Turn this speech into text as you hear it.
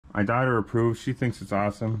My daughter approves. She thinks it's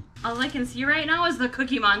awesome. All I can see right now is the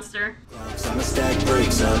Cookie Monster. I'ma stack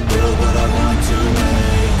bricks up, build what I want to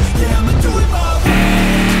make. Yeah, I'ma do it my way.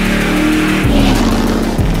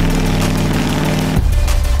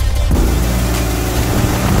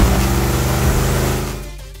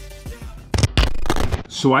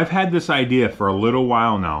 So I've had this idea for a little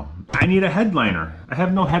while now. I need a headliner. I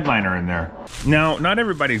have no headliner in there. Now, not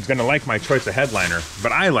everybody's gonna like my choice of headliner,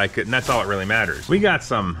 but I like it, and that's all that really matters. We got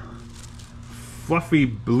some fluffy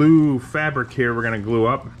blue fabric here we're gonna glue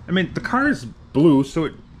up. I mean, the car is blue, so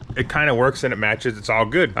it kind of works and it matches. It's all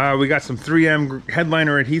good. We got some 3M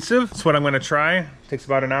headliner adhesive. That's what I'm gonna try. Takes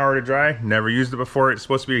about an hour to dry. Never used it before. It's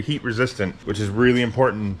supposed to be heat resistant, which is really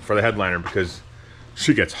important for the headliner because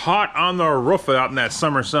she gets hot on the roof out in that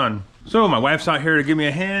summer sun. So my wife's out here to give me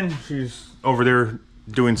a hand. She's over there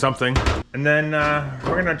doing something. And then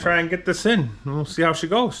we're gonna try and get this in. And we'll see how she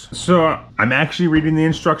goes. So I'm actually reading the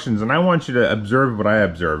instructions and I want you to observe what I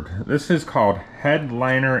observed. This is called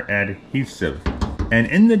headliner adhesive. And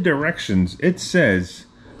in the directions, it says,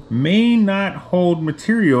 may not hold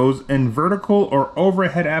materials in vertical or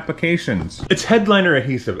overhead applications. It's headliner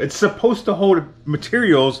adhesive. It's supposed to hold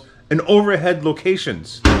materials in overhead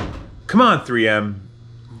locations. Come on, 3M.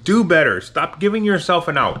 Do better. Stop giving yourself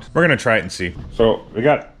an out. We're gonna try it and see. So we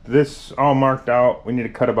got this all marked out. We need to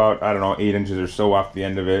cut about, I don't know, 8 inches or so off the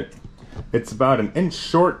end of it. It's about an inch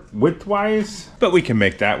short width-wise, but we can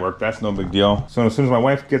make that work. That's no big deal. So as soon as my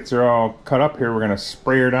wife gets her all cut up here, we're gonna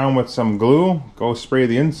spray her down with some glue. Go spray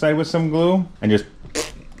the inside with some glue and just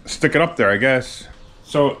stick it up there, I guess.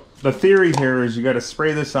 So the theory here is you gotta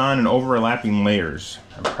spray this on in overlapping layers.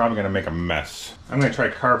 I'm probably gonna make a mess. I'm gonna try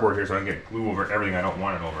cardboard here so I can get glue over everything I don't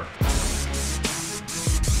want it over.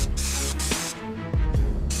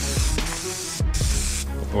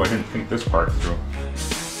 Oh, I didn't think this part through.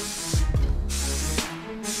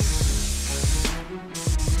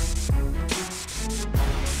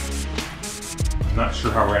 I'm not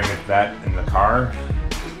sure how we're gonna get that in the car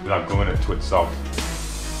without gluing it to itself.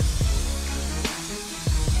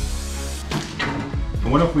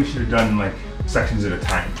 And what if we should have done like sections at a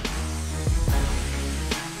time?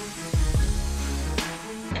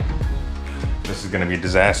 This is gonna be a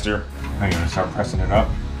disaster. Now you're gonna start pressing it up.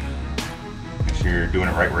 Make sure you're doing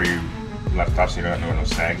it right where you left off so you don't have no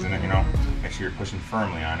sags in it, you know? Make sure you're pushing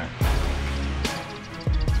firmly on it.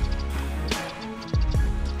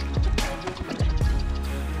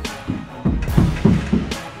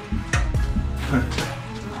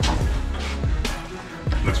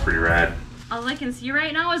 Looks pretty rad. All I can see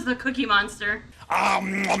right now is the Cookie Monster.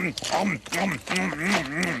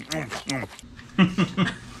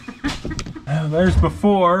 There's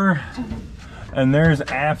before and there's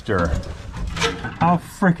after. How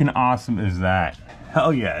freaking awesome is that?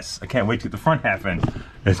 Hell yes. I can't wait to get the front half in.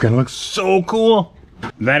 It's gonna look so cool.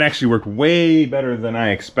 That actually worked way better than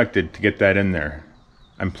I expected to get that in there.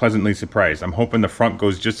 I'm pleasantly surprised. I'm hoping the front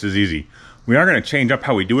goes just as easy. We are gonna change up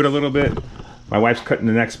how we do it a little bit. My wife's cutting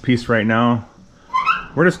the next piece right now.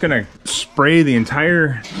 We're just gonna spray the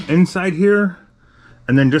entire inside here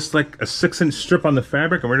and then just like a 6-inch strip on the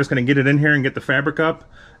fabric, and we're just gonna get it in here and get the fabric up,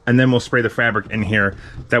 and then we'll spray the fabric in here.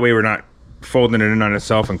 That way we're not folding it in on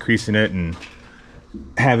itself and creasing it and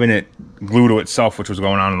having it glue to itself, which was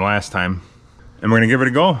going on the last time. And we're gonna give it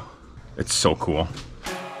a go. It's so cool.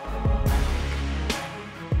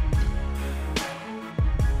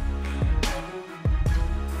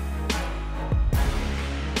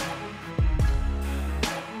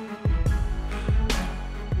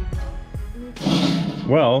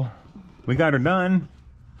 Well, we got her done.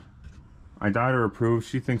 My daughter approves.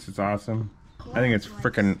 She thinks it's awesome. I think it's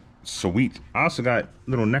freaking sweet. I also got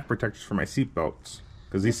little neck protectors for my seat belts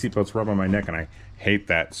because these seat belts rub on my neck and I hate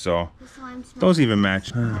that. So those even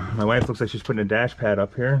match. My wife looks like she's putting a dash pad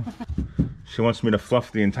up here. She wants me to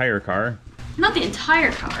fluff the entire car. Not the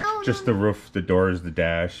entire car. Just the roof, the doors, the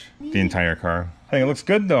dash, the entire car. I think it looks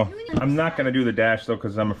good though. I'm not gonna do the dash though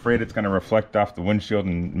because I'm afraid it's gonna reflect off the windshield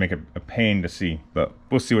and make it a pain to see. But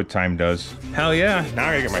we'll see what time does. Hell yeah, now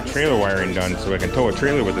I gotta get my trailer wiring done so I can tow a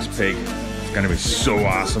trailer with this pig. It's gonna be so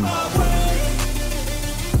awesome.